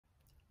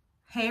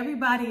Hey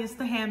everybody, it's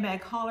the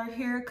Handbag Hauler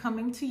here,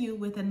 coming to you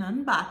with an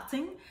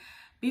unboxing.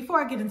 Before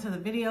I get into the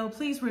video,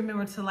 please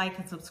remember to like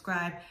and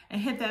subscribe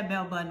and hit that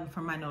bell button for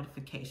my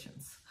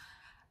notifications.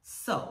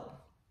 So,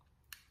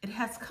 it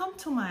has come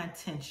to my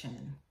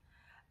attention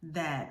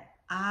that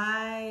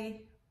I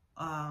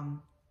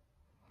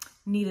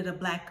needed a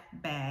black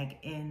bag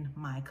in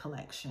my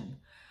collection.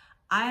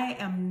 I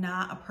am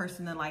not a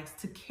person that likes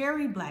to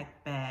carry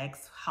black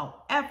bags.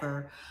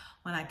 However,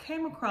 when I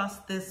came across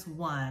this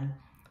one,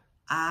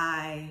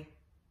 I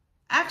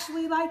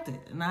actually liked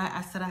it, and I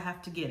said I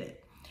have to get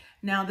it.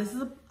 Now, this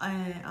is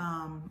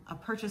a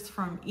purchase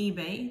from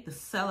eBay. The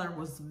seller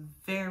was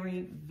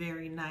very,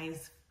 very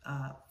nice,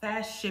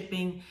 fast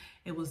shipping.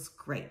 It was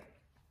great.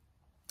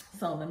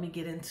 So let me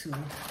get into the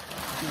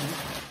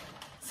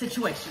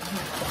situation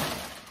here.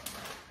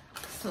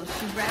 So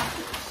she wrapped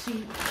it,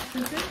 she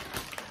put it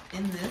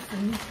in this,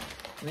 and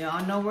we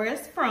all know where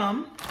it's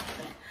from.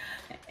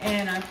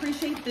 And I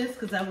appreciate this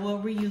because I will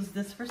reuse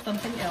this for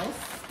something else.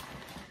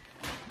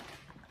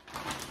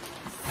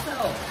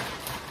 So,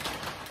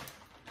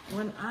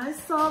 when I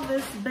saw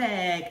this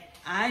bag,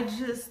 I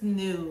just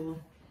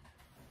knew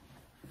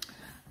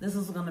this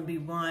was gonna be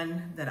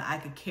one that I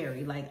could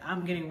carry. Like,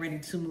 I'm getting ready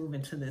to move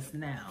into this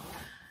now.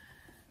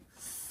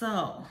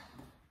 So,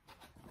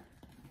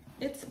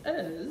 it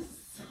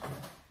is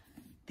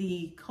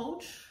the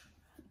Coach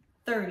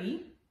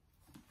 30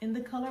 in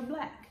the color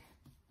black.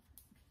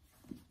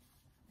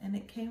 And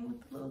it came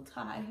with a little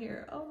tie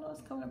here. Oh no,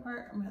 it's coming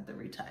apart. I'm gonna have to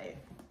retie it.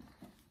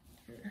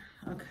 Here,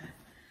 okay.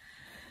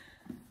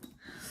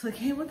 So it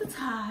came with the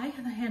tie,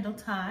 the handle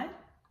tie.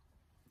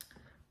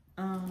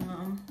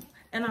 And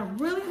I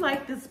really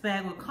like this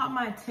bag. What caught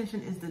my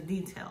attention is the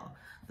detail.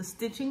 The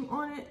stitching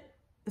on it,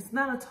 it's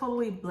not a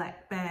totally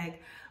black bag,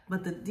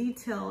 but the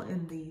detail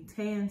in the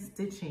tan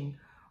stitching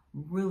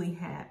really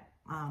had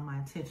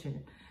my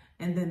attention.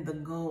 And then the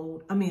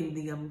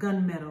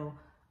gunmetal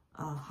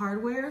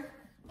hardware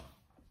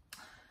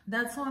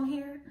that's on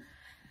here.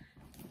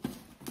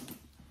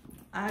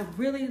 I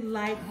really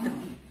like the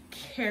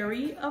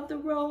carry of the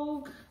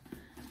Rogue,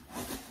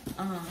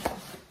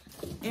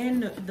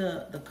 and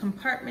the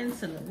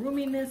compartments and the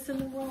roominess in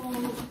the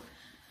Rogue.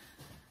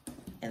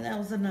 And that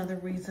was another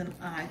reason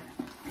I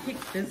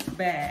picked this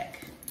bag.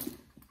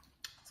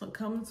 So it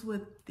comes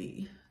with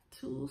the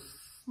two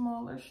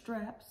smaller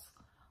straps,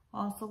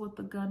 also with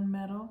the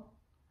gunmetal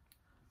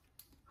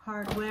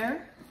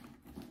hardware.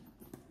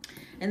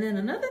 And then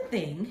another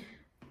thing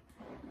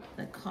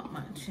that caught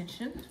my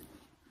attention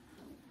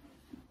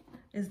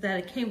is that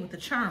it came with the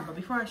charm. But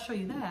before I show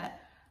you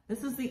that,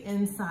 this is the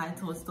inside.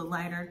 So it's the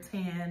lighter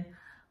tan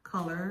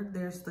color.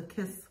 There's the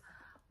Kiss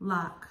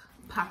Lock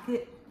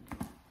pocket,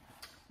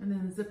 and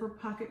then the zipper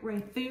pocket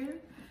right there.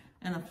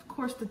 And of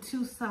course the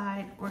two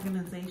side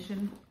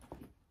organization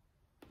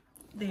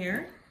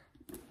there.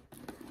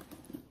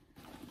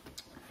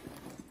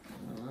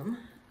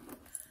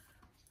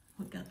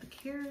 We got the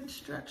care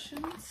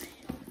instructions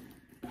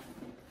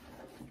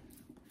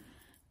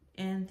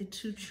and the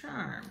two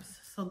charms.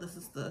 So this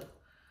is the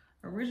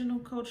original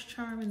Coach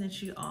charm, and then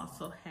she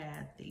also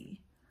had the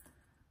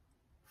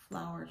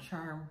flower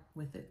charm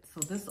with it. So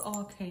this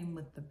all came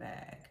with the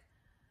bag.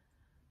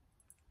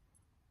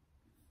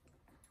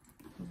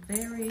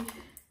 Very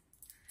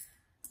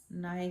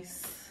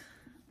nice.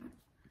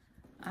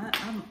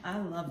 I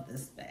love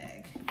this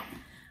bag.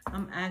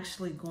 I'm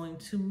actually going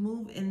to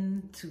move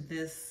into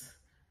this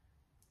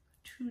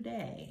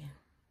today,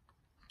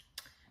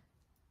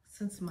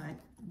 since my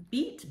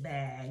Beat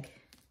bag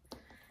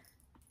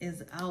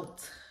is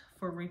out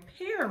for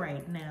repair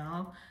right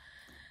now.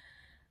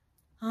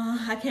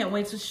 I can't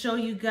wait to show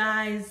you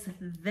guys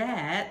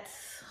that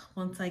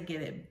once I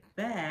get it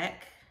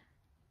back.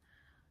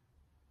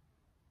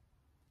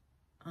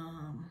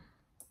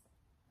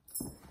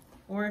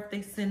 Or if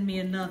they send me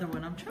another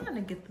one. I'm trying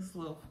to get this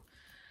little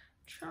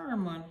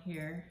charm on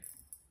here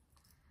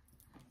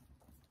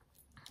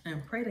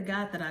and pray to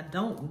God that I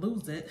don't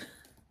lose it.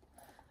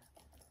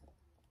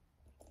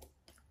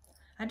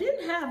 I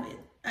didn't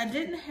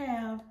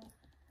have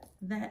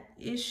that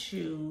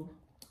issue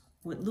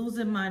with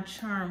losing my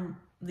charm.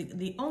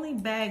 The only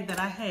bag that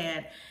I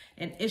had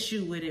an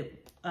issue with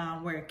it,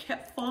 where it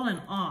kept falling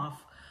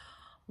off,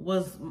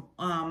 was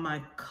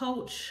my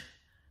Coach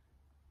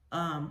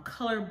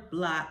color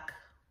black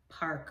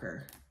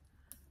Parker.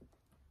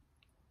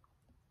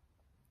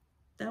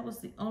 That was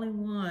the only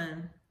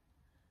one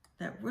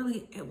that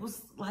really, it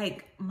was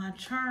like my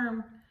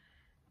charm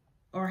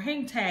or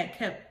hang tag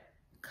kept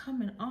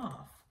coming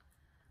off.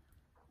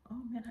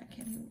 Oh man, I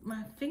can't even,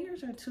 my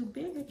fingers are too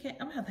big. I'm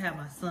gonna have to have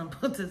my son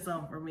put this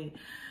on for me.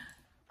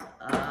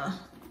 But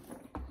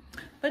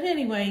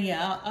anyway,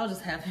 yeah, I'll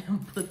just have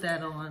him put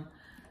that on.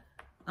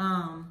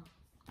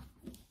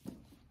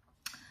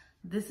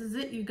 This is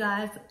it, you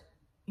guys.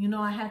 You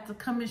know, I had to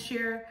come and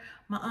share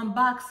my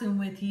unboxing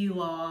with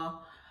you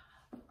all.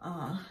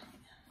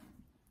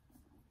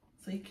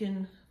 So you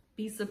can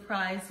be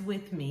surprised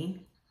with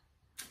me.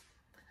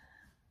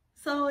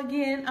 So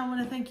again, I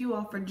want to thank you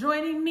all for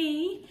joining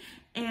me,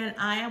 And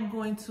I am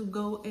going to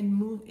go and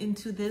move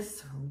into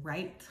this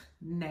right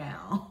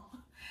now.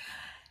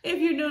 If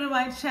you're new to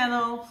my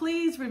channel,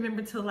 please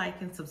remember to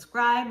like and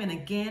subscribe. And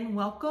again,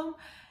 welcome.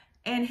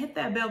 And hit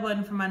that bell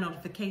button for my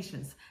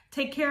notifications.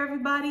 Take care,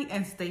 everybody,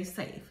 and stay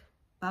safe.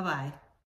 Bye-bye.